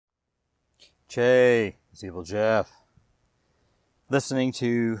Che, it's Evil Jeff. Listening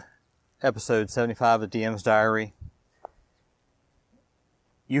to episode 75 of DM's Diary.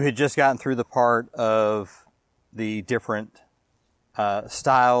 You had just gotten through the part of the different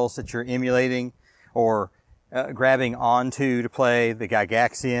styles that you're emulating or grabbing onto to play, the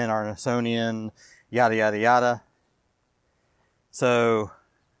Gygaxian, Arnisonian, yada, yada, yada. So,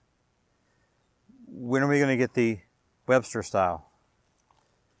 when are we going to get the Webster style?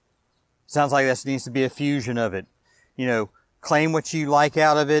 Sounds like this needs to be a fusion of it. You know, claim what you like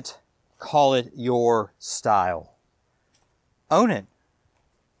out of it, call it your style. Own it.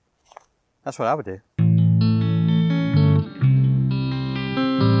 That's what I would do.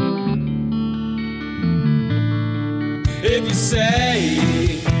 If you say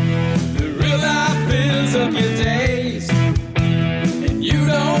the real life fills up your days and you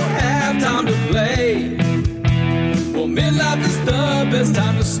don't have time to play, well, midlife is the best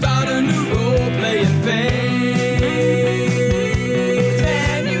time to start a new role-playing phase.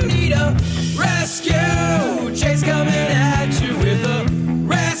 And you need a rescue. Chase coming at you with a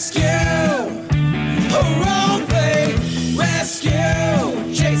rescue. A role-play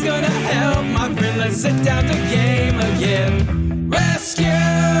rescue. Chase gonna help, my friend. Let's sit down to game again. Rescue.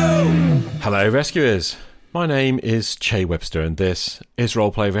 Hello, rescuers. My name is Che Webster, and this is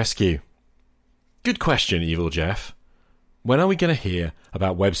Roleplay Rescue. Good question, Evil Jeff. When are we going to hear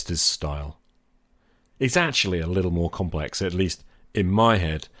about Webster's style? It's actually a little more complex, at least in my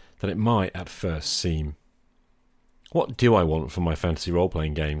head, than it might at first seem. What do I want from my fantasy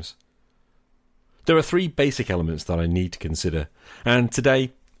role-playing games? There are three basic elements that I need to consider, and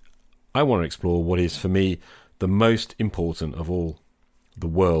today I want to explore what is, for me, the most important of all: the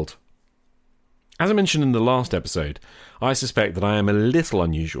world. As I mentioned in the last episode, I suspect that I am a little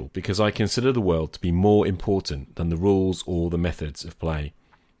unusual because I consider the world to be more important than the rules or the methods of play.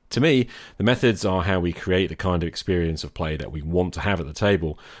 To me, the methods are how we create the kind of experience of play that we want to have at the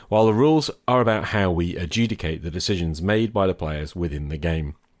table, while the rules are about how we adjudicate the decisions made by the players within the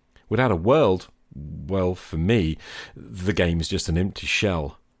game. Without a world, well, for me, the game is just an empty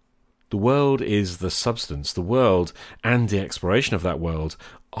shell. The world is the substance. The world and the exploration of that world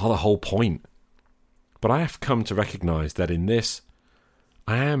are the whole point. But I have come to recognise that in this,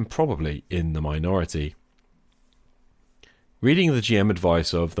 I am probably in the minority. Reading the GM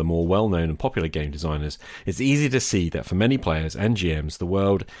advice of the more well-known and popular game designers, it's easy to see that for many players and GMs, the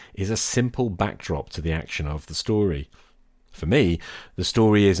world is a simple backdrop to the action of the story. For me, the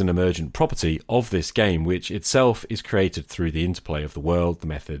story is an emergent property of this game, which itself is created through the interplay of the world, the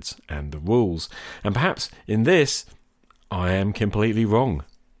methods, and the rules. And perhaps in this, I am completely wrong.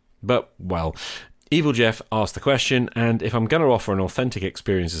 But, well, Evil Jeff asked the question, and if I'm going to offer an authentic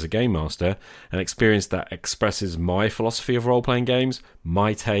experience as a game master, an experience that expresses my philosophy of role-playing games,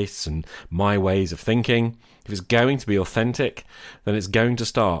 my tastes and my ways of thinking, if it's going to be authentic, then it's going to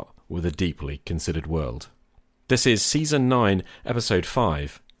start with a deeply considered world. This is Season 9, Episode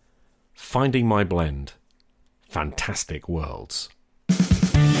 5, Finding My Blend. Fantastic Worlds.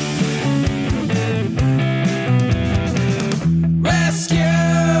 Rescue.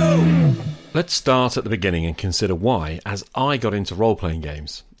 Let's start at the beginning and consider why, as I got into role-playing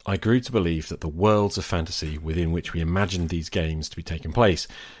games, I grew to believe that the worlds of fantasy within which we imagined these games to be taking place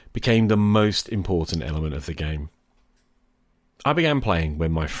became the most important element of the game. I began playing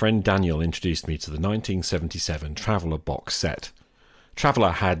when my friend Daniel introduced me to the 1977 Traveller box set.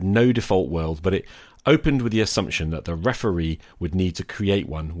 Traveller had no default world, but it opened with the assumption that the referee would need to create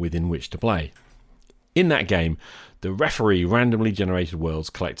one within which to play. In that game, the referee randomly generated worlds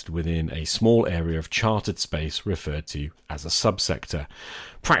collected within a small area of charted space referred to as a subsector.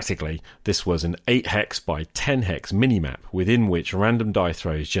 Practically, this was an 8-hex by 10-hex minimap within which random die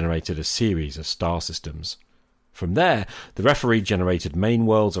throws generated a series of star systems. From there, the referee generated main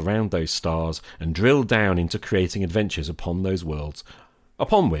worlds around those stars and drilled down into creating adventures upon those worlds,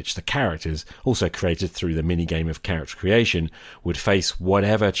 upon which the characters, also created through the minigame of character creation, would face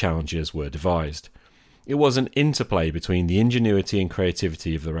whatever challenges were devised. It was an interplay between the ingenuity and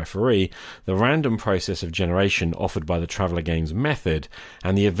creativity of the referee, the random process of generation offered by the Traveller game's method,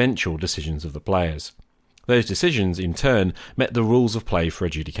 and the eventual decisions of the players. Those decisions, in turn, met the rules of play for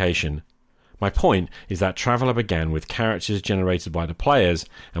adjudication. My point is that Traveller began with characters generated by the players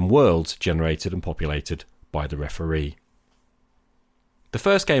and worlds generated and populated by the referee. The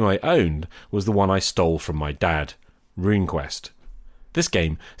first game I owned was the one I stole from my dad, RuneQuest. This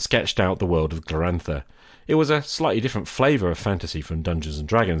game sketched out the world of Glorantha. It was a slightly different flavour of fantasy from Dungeons &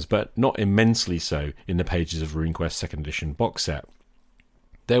 Dragons, but not immensely so in the pages of RuneQuest 2nd edition box set.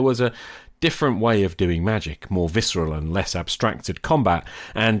 There was a different way of doing magic, more visceral and less abstracted combat,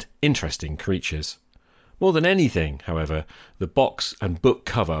 and interesting creatures. More than anything, however, the box and book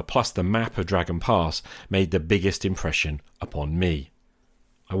cover plus the map of Dragon Pass made the biggest impression upon me.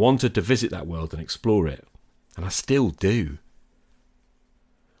 I wanted to visit that world and explore it, and I still do.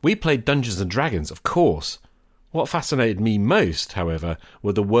 We played Dungeons & Dragons, of course. What fascinated me most, however,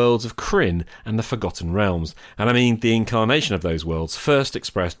 were the worlds of Krynn and the Forgotten Realms, and I mean the incarnation of those worlds first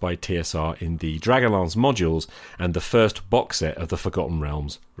expressed by TSR in the Dragonlance modules and the first box set of the Forgotten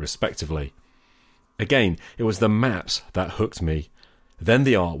Realms, respectively. Again, it was the maps that hooked me, then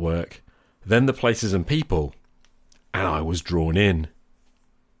the artwork, then the places and people, and I was drawn in.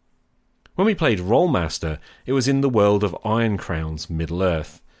 When we played Rolemaster, it was in the world of Ironcrown's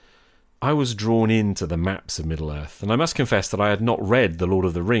Middle-earth. I was drawn into the maps of Middle-earth, and I must confess that I had not read The Lord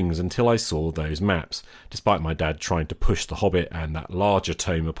of the Rings until I saw those maps, despite my dad trying to push The Hobbit and that larger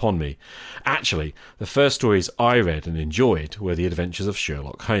tome upon me. Actually, the first stories I read and enjoyed were the adventures of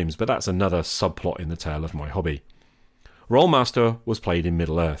Sherlock Holmes, but that's another subplot in the tale of my hobby. Rolemaster was played in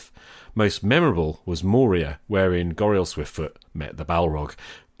Middle-earth. Most memorable was Moria, wherein Goriel Swiftfoot met the Balrog,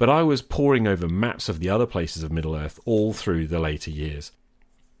 but I was poring over maps of the other places of Middle-earth all through the later years.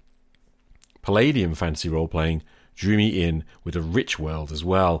 Palladium fantasy role-playing drew me in with a rich world as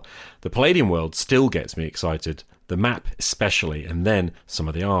well. The Palladium world still gets me excited, the map especially, and then some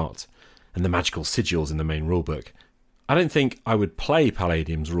of the art, and the magical sigils in the main rulebook. I don't think I would play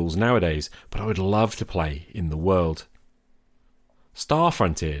Palladium's rules nowadays, but I would love to play in the world. Star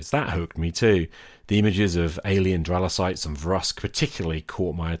Frontiers, that hooked me too. The images of alien Dralasites and Vrusk particularly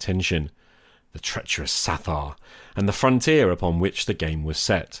caught my attention. The treacherous Sathar, and the frontier upon which the game was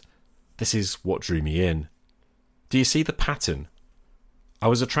set. This is what drew me in. Do you see the pattern? I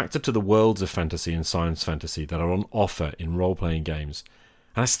was attracted to the worlds of fantasy and science fantasy that are on offer in role-playing games,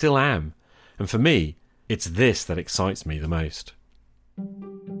 and I still am. And for me, it's this that excites me the most.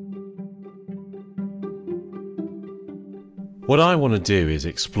 What I want to do is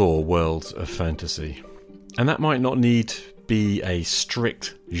explore worlds of fantasy, and that might not need be a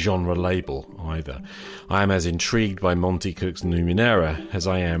strict genre label either. I am as intrigued by Monte Cook's Numenera as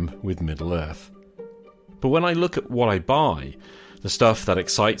I am with Middle-earth. But when I look at what I buy, the stuff that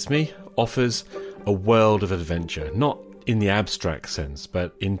excites me offers a world of adventure, not in the abstract sense,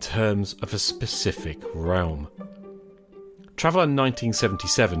 but in terms of a specific realm. Traveller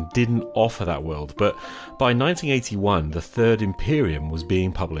 1977 didn't offer that world, but by 1981 the Third Imperium was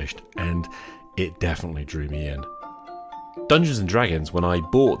being published, and it definitely drew me in. Dungeons & Dragons, when I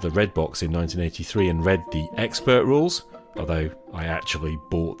bought the red box in 1983 and read the expert rules, although I actually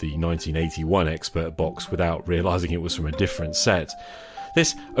bought the 1981 expert box without realising it was from a different set,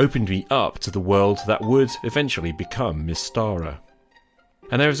 this opened me up to the world that would eventually become Mystara.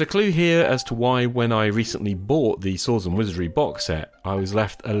 And there is a clue here as to why when I recently bought the Swords and Wizardry box set, I was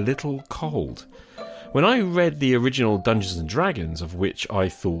left a little cold. When I read the original Dungeons & Dragons, of which I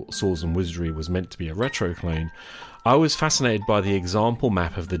thought Swords and Wizardry was meant to be a retro clone, I was fascinated by the example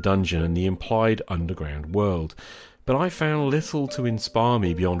map of the dungeon and the implied underground world, but I found little to inspire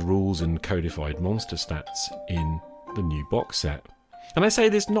me beyond rules and codified monster stats in the new box set. And I say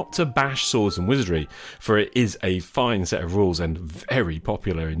this not to bash Swords and Wizardry, for it is a fine set of rules and very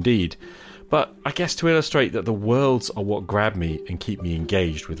popular indeed, but I guess to illustrate that the worlds are what grab me and keep me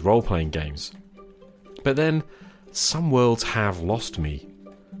engaged with role-playing games. But then, some worlds have lost me.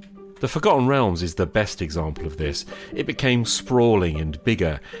 The Forgotten Realms is the best example of this. It became sprawling and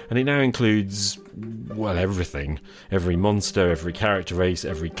bigger, and it now includes, well, everything. Every monster, every character race,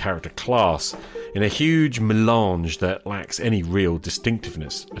 every character class, in a huge melange that lacks any real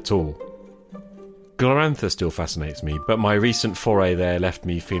distinctiveness at all. Glorantha still fascinates me, but my recent foray there left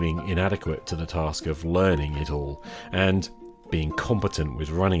me feeling inadequate to the task of learning it all, and being competent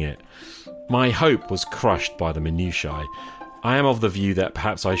with running it. My hope was crushed by the minutiae. I am of the view that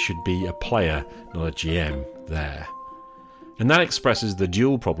perhaps I should be a player, not a GM, there. And that expresses the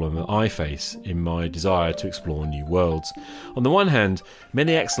dual problem that I face in my desire to explore new worlds. On the one hand,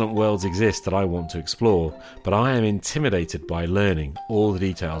 many excellent worlds exist that I want to explore, but I am intimidated by learning all the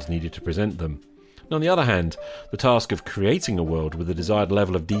details needed to present them. And on the other hand, the task of creating a world with the desired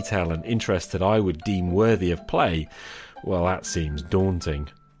level of detail and interest that I would deem worthy of play, well, that seems daunting.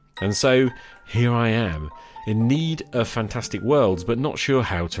 And so, here I am, in need of fantastic worlds, but not sure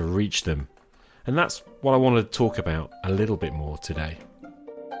how to reach them. And that's what I want to talk about a little bit more today.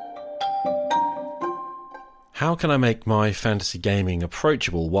 How can I make my fantasy gaming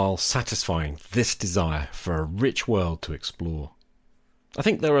approachable while satisfying this desire for a rich world to explore? I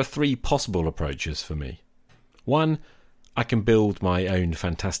think there are three possible approaches for me. One, I can build my own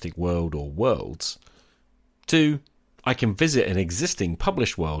fantastic world or worlds. 2, I can visit an existing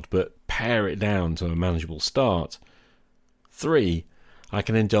published world but pare it down to a manageable start. 3, I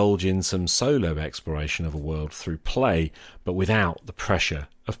can indulge in some solo exploration of a world through play, but without the pressure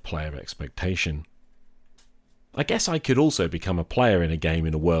of player expectation. I guess I could also become a player in a game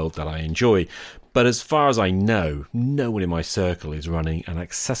in a world that I enjoy, but as far as I know, no one in my circle is running an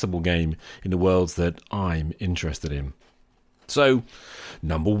accessible game in the worlds that I'm interested in. So,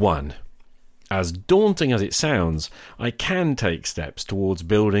 number 1. As daunting as it sounds, I can take steps towards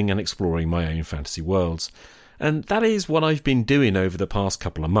building and exploring my own fantasy worlds. And that is what I've been doing over the past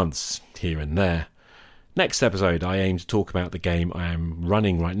couple of months, here and there. Next episode, I aim to talk about the game I am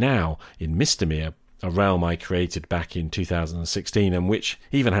running right now in Mistamere, a realm I created back in 2016 and which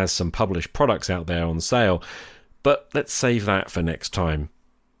even has some published products out there on sale. But let's save that for next time.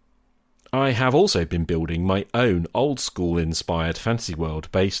 I have also been building my own old-school inspired fantasy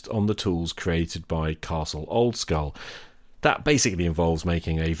world based on the tools created by Castle Oldskull. That basically involves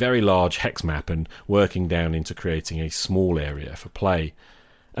making a very large hex map and working down into creating a small area for play.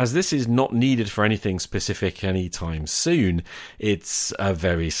 As this is not needed for anything specific anytime soon, it's a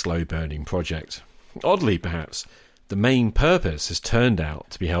very slow-burning project. Oddly, perhaps, the main purpose has turned out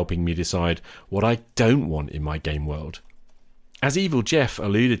to be helping me decide what I don't want in my game world. As Evil Jeff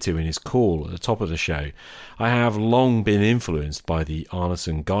alluded to in his call at the top of the show, I have long been influenced by the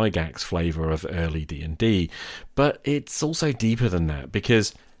Arneson Gygax flavour of early D&D, but it's also deeper than that,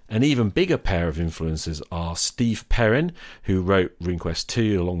 because an even bigger pair of influences are Steve Perrin, who wrote RuneQuest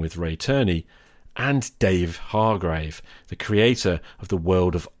 2 along with Ray Turney, and Dave Hargrave, the creator of the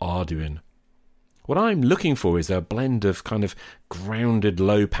world of Arduin. What I'm looking for is a blend of kind of grounded,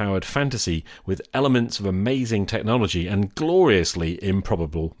 low-powered fantasy with elements of amazing technology and gloriously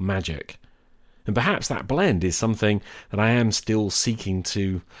improbable magic. And perhaps that blend is something that I am still seeking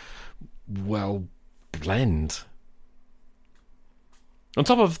to, well, blend. On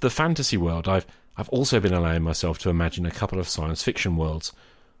top of the fantasy world, I've also been allowing myself to imagine a couple of science fiction worlds.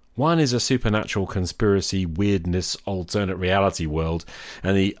 One is a supernatural conspiracy, weirdness, alternate reality world,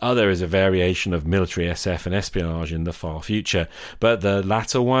 and the other is a variation of military SF and espionage in the far future, but the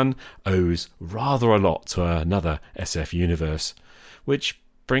latter one owes rather a lot to another SF universe. Which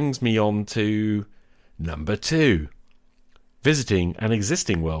brings me on to number 2. Visiting an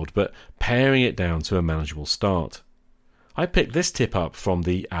existing world, but paring it down to a manageable start. I picked this tip up from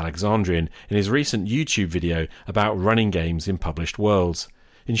the Alexandrian in his recent YouTube video about running games in published worlds.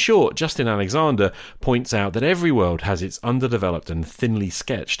 In short, Justin Alexander points out that every world has its underdeveloped and thinly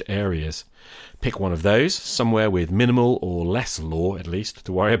sketched areas. Pick one of those, somewhere with minimal or less lore at least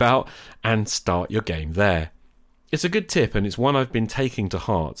to worry about, and start your game there. It's a good tip and it's one I've been taking to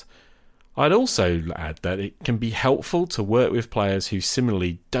heart. I'd also add that it can be helpful to work with players who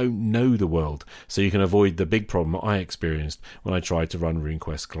similarly don't know the world, so you can avoid the big problem I experienced when I tried to run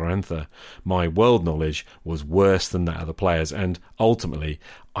RuneQuest Glorantha. My world knowledge was worse than that of the players, and ultimately,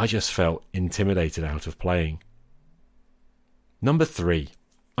 I just felt intimidated out of playing. Number 3.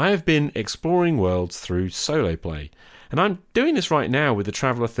 I have been exploring worlds through solo play, and I'm doing this right now with the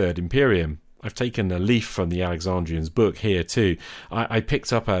Traveller Third Imperium. I've taken a leaf from the Alexandrian's book here too. I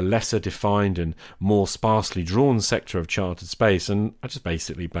picked up a lesser defined and more sparsely drawn sector of charted space, and I just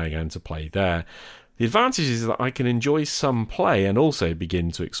basically began to play there. The advantage is that I can enjoy some play and also begin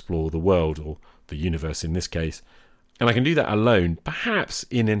to explore the world, or the universe in this case. And I can do that alone, perhaps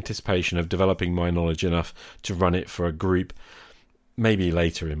in anticipation of developing my knowledge enough to run it for a group, maybe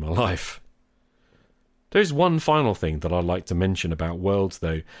later in my life. There's one final thing that I'd like to mention about worlds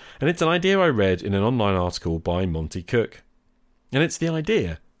though, and it's an idea I read in an online article by Monty Cook. And it's the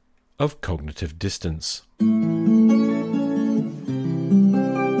idea of cognitive distance.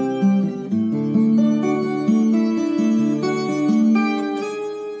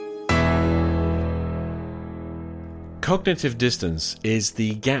 Cognitive distance is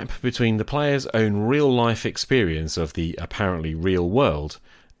the gap between the player's own real-life experience of the apparently real world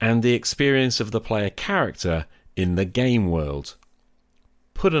and the experience of the player character in the game world.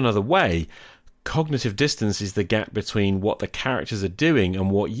 Put another way, cognitive distance is the gap between what the characters are doing and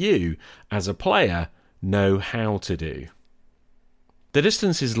what you, as a player, know how to do. The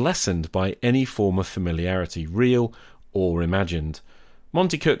distance is lessened by any form of familiarity, real or imagined.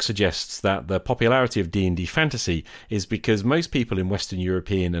 Monty Cook suggests that the popularity of D&D fantasy is because most people in Western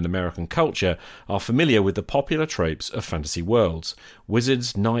European and American culture are familiar with the popular tropes of fantasy worlds.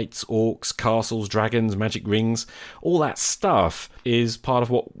 Wizards, knights, orcs, castles, dragons, magic rings, all that stuff is part of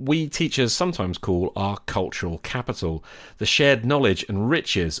what we teachers sometimes call our cultural capital, the shared knowledge and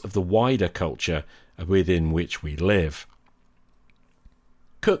riches of the wider culture within which we live.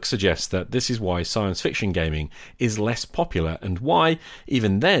 Cook suggests that this is why science fiction gaming is less popular, and why,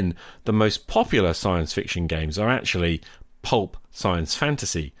 even then, the most popular science fiction games are actually pulp science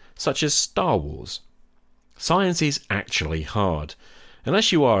fantasy, such as Star Wars. Science is actually hard.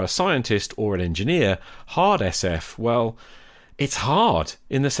 Unless you are a scientist or an engineer, hard SF, well, it's hard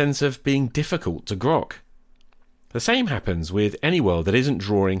in the sense of being difficult to grok. The same happens with any world that isn't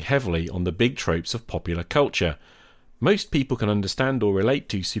drawing heavily on the big tropes of popular culture. Most people can understand or relate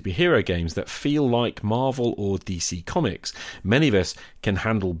to superhero games that feel like Marvel or DC Comics. Many of us can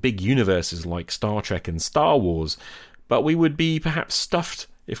handle big universes like Star Trek and Star Wars, but we would be perhaps stuffed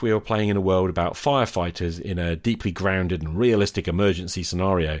if we were playing in a world about firefighters in a deeply grounded and realistic emergency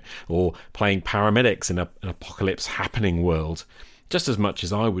scenario, or playing paramedics in an apocalypse happening world. Just as much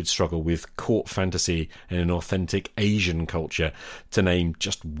as I would struggle with court fantasy in an authentic Asian culture, to name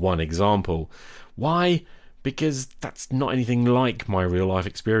just one example. Why? Because that's not anything like my real-life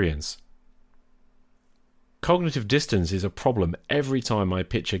experience. Cognitive distance is a problem every time I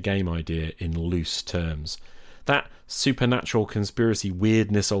pitch a game idea in loose terms. That supernatural conspiracy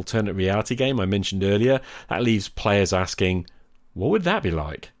weirdness alternate reality game I mentioned earlier, that leaves players asking, what would that be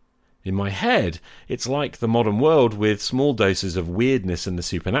like? In my head, it's like the modern world with small doses of weirdness and the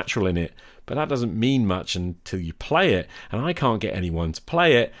supernatural in it, but that doesn't mean much until you play it, and I can't get anyone to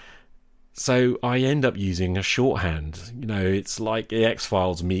play it, so I end up using a shorthand. You know, it's like the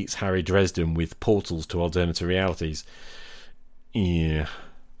X-Files meets Harry Dresden with portals to alternative realities. Yeah.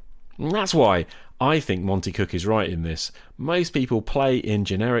 And that's why I think Monty Cook is right in this. Most people play in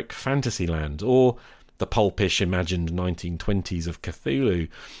generic Fantasyland, or the pulpish imagined 1920s of Cthulhu,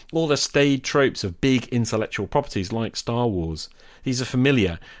 or the staid tropes of big intellectual properties like Star Wars. These are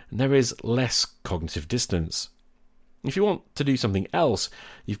familiar, and there is less cognitive distance. If you want to do something else,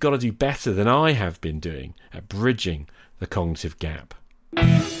 you've got to do better than I have been doing at bridging the cognitive gap.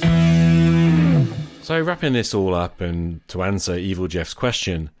 So wrapping this all up, and to answer Evil Jeff's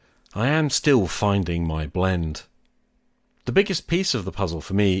question, I am still finding my blend. The biggest piece of the puzzle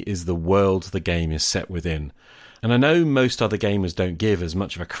for me is the world the game is set within. And I know most other gamers don't give as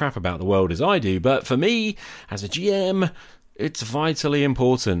much of a crap about the world as I do, but for me, as a GM, it's vitally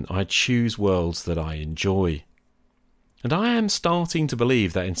important I choose worlds that I enjoy. And I am starting to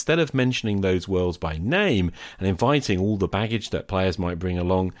believe that instead of mentioning those worlds by name and inviting all the baggage that players might bring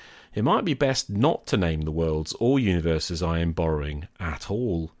along, it might be best not to name the worlds or universes I am borrowing at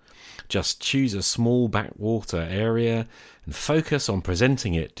all. Just choose a small backwater area and focus on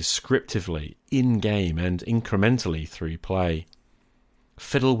presenting it descriptively, in-game and incrementally through play.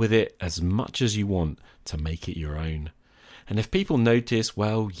 Fiddle with it as much as you want to make it your own. And if people notice,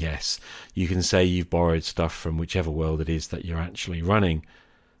 well, yes, you can say you've borrowed stuff from whichever world it is that you're actually running.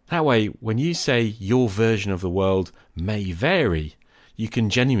 That way, when you say your version of the world may vary, you can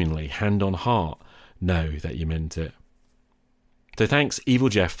genuinely, hand on heart, know that you meant it. So thanks, Evil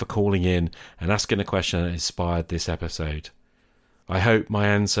Jeff, for calling in and asking a question that inspired this episode. I hope my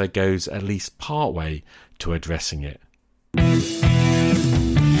answer goes at least part way to addressing it.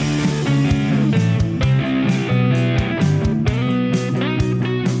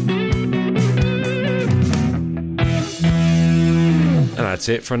 And that's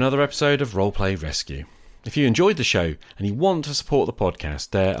it for another episode of Roleplay Rescue. If you enjoyed the show and you want to support the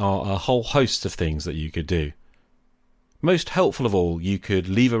podcast, there are a whole host of things that you could do. Most helpful of all, you could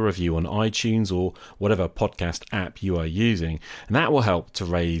leave a review on iTunes or whatever podcast app you are using, and that will help to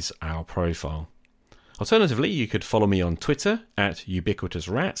raise our profile. Alternatively, you could follow me on Twitter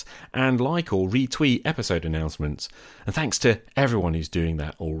 @UbiquitousRat and like or retweet episode announcements. And thanks to everyone who's doing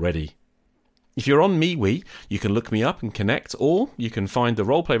that already. If you're on MeWe, you can look me up and connect, or you can find the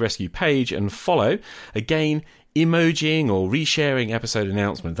Roleplay Rescue page and follow. Again, emojiing or resharing episode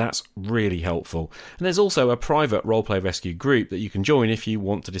announcements, that's really helpful. And there's also a private Roleplay Rescue group that you can join if you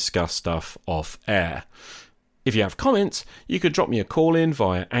want to discuss stuff off air. If you have comments, you could drop me a call in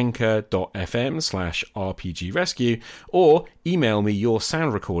via anchor.fm/rpgrescue or email me your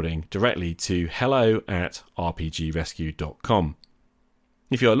sound recording directly to hello@rpgrescue.com.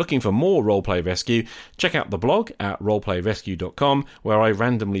 If you're looking for more Roleplay Rescue, check out the blog at roleplayrescue.com, where I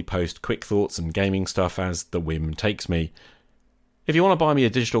randomly post quick thoughts and gaming stuff as the whim takes me. If you want to buy me a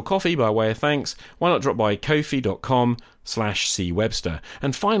digital coffee by way of thanks, why not drop by ko-fi.com/cwebster.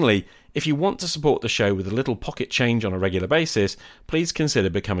 And finally, if you want to support the show with a little pocket change on a regular basis, please consider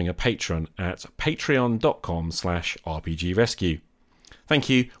becoming a patron at patreon.com/rpgrescue. Thank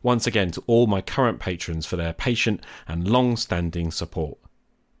you once again to all my current patrons for their patient and long-standing support.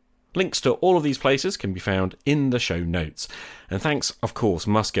 Links to all of these places can be found in the show notes. And thanks, of course,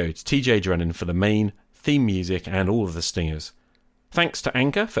 must go to TJ Drennan for the main theme music and all of the stingers. Thanks to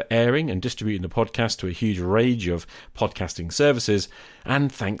Anchor for airing and distributing the podcast to a huge range of podcasting services,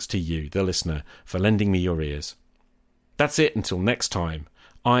 and thanks to you, the listener, for lending me your ears. That's it until next time.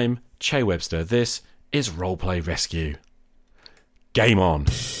 I'm Che Webster. This is Roleplay Rescue. Game on.